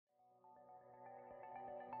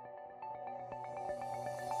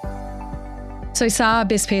So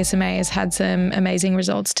SAR-bisPSMA has had some amazing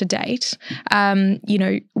results to date.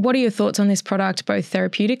 What are your thoughts on this product, both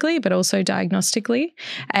therapeutically but also diagnostically?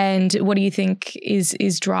 And what do you think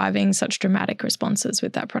is driving such dramatic responses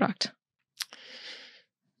with that product?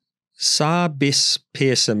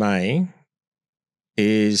 SAR-bisPSMA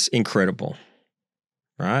is incredible,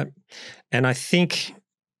 right? And I think,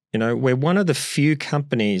 we're one of the few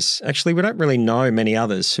companies, actually we don't really know many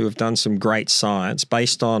others who have done some great science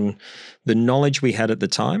based on the knowledge we had at the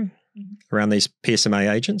time around these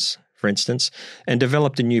PSMA agents, for instance, and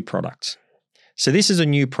developed a new product. So this is a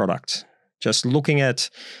new product, just looking at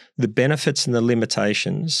the benefits and the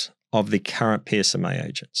limitations of the current PSMA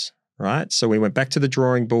agents, right? So we went back to the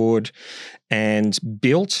drawing board and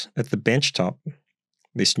built at the benchtop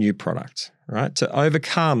this new product, right, to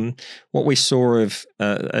overcome what we saw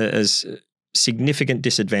as significant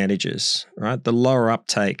disadvantages, right? The lower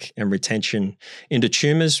uptake and retention into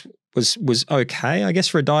tumours was okay, I guess,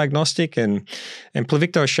 for a diagnostic, and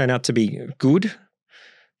Pluvicto has shown out to be good,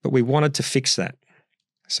 but we wanted to fix that.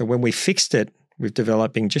 So when we fixed it with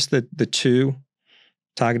developing just the two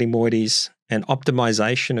targeting moieties and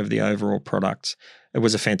optimization of the overall product, it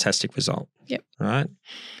was a fantastic result. Yep. Right?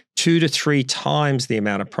 2 to 3 times the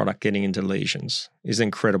amount of product getting into lesions is an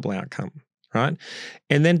incredible outcome, right?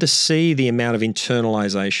 And then to see the amount of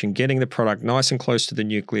internalization, getting the product nice and close to the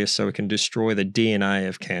nucleus so it can destroy the DNA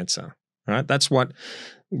of cancer, right? That's what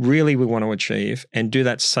really we want to achieve, and do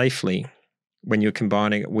that safely when you're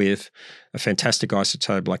combining it with a fantastic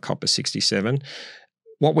isotope like copper-67.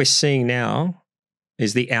 What we're seeing now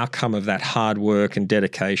is the outcome of that hard work and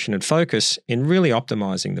dedication and focus in really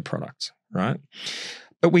optimizing the product, right?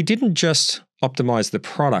 But we didn't just optimize the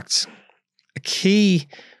product. A key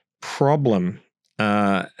problem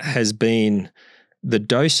has been the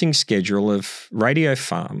dosing schedule of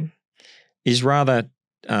radiopharm is rather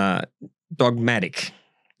dogmatic.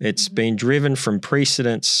 It's been driven from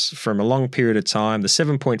precedents from a long period of time, the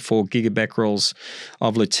 7.4 gigabecquerels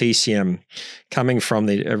of lutetium coming from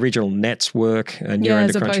the original NETS work.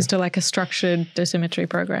 As opposed to like a structured dosimetry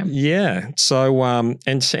program. Yeah. So,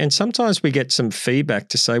 and sometimes we get some feedback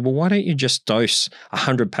to say, well, why don't you just dose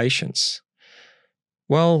 100 patients?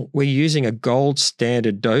 Well, we're using a gold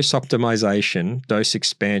standard dose optimization, dose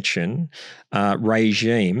expansion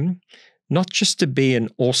regime, not just to be an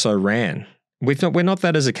also-ran. We're not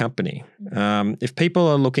that as a company. If people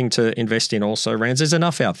are looking to invest in also-rans, there's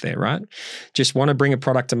enough out there, right? Just want to bring a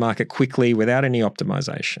product to market quickly without any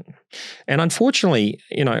optimization. And unfortunately,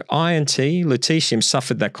 INT, lutetium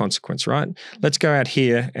suffered that consequence, right? Let's go out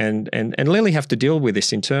here and Lilly have to deal with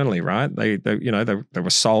this internally, right? They were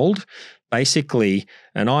sold basically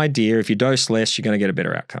an idea, if you dose less, you're going to get a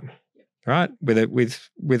better outcome, right? With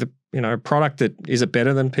a product that, is it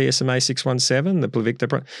better than PSMA 617, the Pluvicto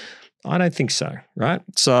product? I don't think so, right?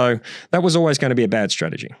 So that was always going to be a bad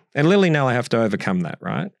strategy. And Lilly now have to overcome that,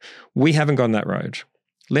 right? We haven't gone that road.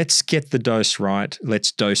 Let's get the dose right.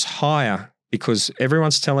 Let's dose higher, because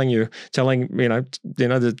everyone's telling when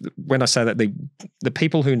I say that, the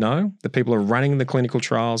people who know, the people who are running the clinical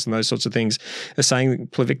trials and those sorts of things are saying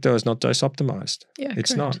Pluvicto is not dose optimized. Yeah,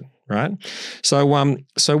 it's correct. not, right? So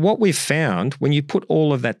what we've found, when you put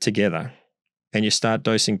all of that together and you start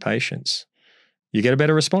dosing patients, you get a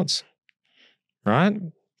better response. Right?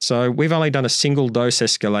 So we've only done a single dose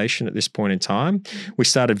escalation at this point in time. We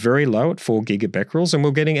started very low at 4 gigabecquerels, and we're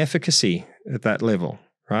getting efficacy at that level,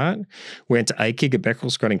 right? Went to 8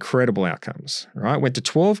 gigabecquerels, got incredible outcomes, right? Went to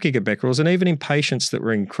 12 gigabecquerels, and even in patients that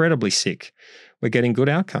were incredibly sick, we're getting good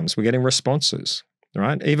outcomes. We're getting responses,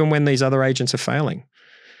 right? Even when these other agents are failing.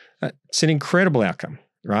 It's an incredible outcome,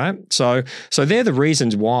 right? So they're the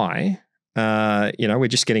reasons why we're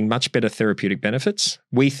just getting much better therapeutic benefits,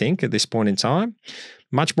 we think, at this point in time,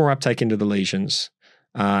 much more uptake into the lesions.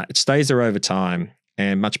 It stays there over time,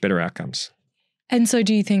 and much better outcomes. And so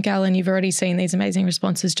do you think, Alan, you've already seen these amazing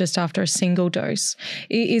responses just after a single dose?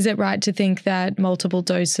 Is it right to think that multiple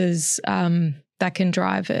doses that can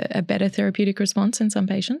drive a better therapeutic response in some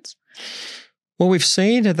patients? Well, we've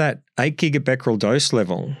seen at that 8 gigabecquerel dose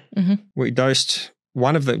level, we dosed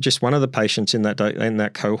one of the patients in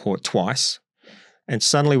that cohort twice, and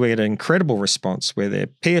suddenly we had an incredible response where their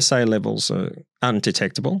PSA levels are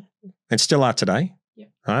undetectable, and still are today,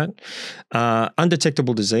 right?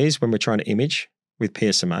 Undetectable disease when we're trying to image with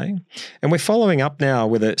PSMA, and we're following up now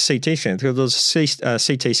with a CT scan. There was a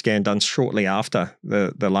CT scan done shortly after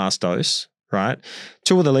the last dose, right?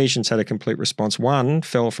 2 of the lesions had a complete response. One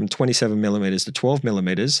fell from 27 millimeters to 12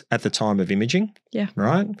 millimeters at the time of imaging. Yeah.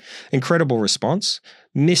 Right? Incredible response.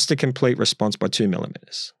 Missed a complete response by 2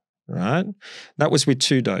 millimeters. Right? That was with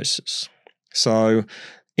 2 doses. So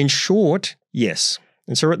In short, yes.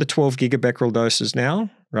 And so we're at the 12 gigabecquerel doses now,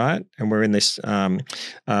 right? And we're in this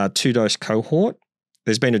 2-dose cohort.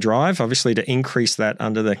 There's been a drive, obviously, to increase that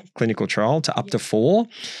under the clinical trial to up to 4.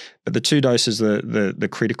 But the 2 doses are the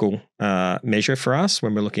critical measure for us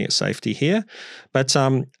when we're looking at safety here. But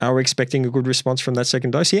are we expecting a good response from that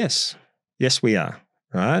second dose? Yes. Yes, we are,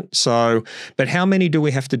 right? So, but how many do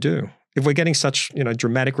we have to do? If we're getting such,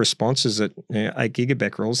 dramatic responses at 8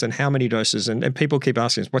 gigabecquerels, then how many doses? And people keep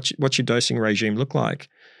asking us, what's your dosing regime look like?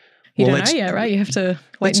 You don't know yet, right? You have to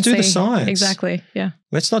wait and see. Let's do the science. Exactly, yeah.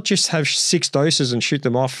 Let's not just have 6 doses and shoot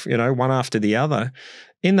them off, one after the other.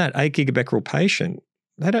 In that 8 gigabecquerel patient,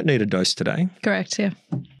 they don't need a dose today. Correct, yeah.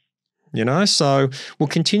 So we'll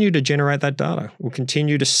continue to generate that data. We'll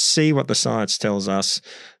continue to see what the science tells us.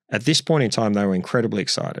 At this point in time, they were incredibly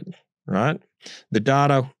excited, right? The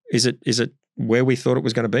data, is it where we thought it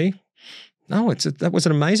was going to be? No, that was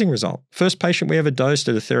an amazing result. First patient we ever dosed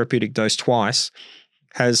at a therapeutic dose twice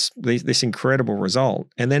has this incredible result.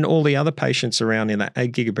 And then all the other patients around in that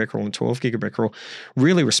 8 gigabecquerel and 12 gigabecquerel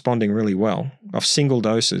really responding really well off single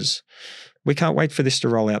doses. We can't wait for this to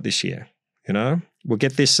roll out this year. We'll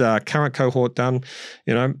get this current cohort done.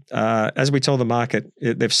 As we tell the market,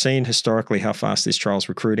 they've seen historically how fast this trial's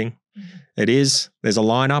recruiting. Mm-hmm. There's a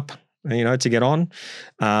lineup, to get on.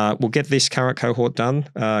 We'll get this current cohort done,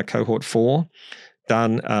 cohort 4,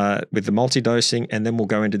 done with the multi-dosing, and then we'll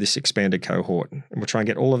go into this expanded cohort. And we'll try and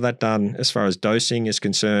get all of that done as far as dosing is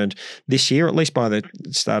concerned this year, at least by the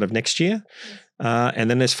start of next year. And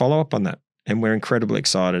then there's follow-up on that. And we're incredibly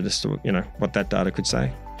excited as to, what that data could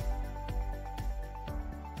say.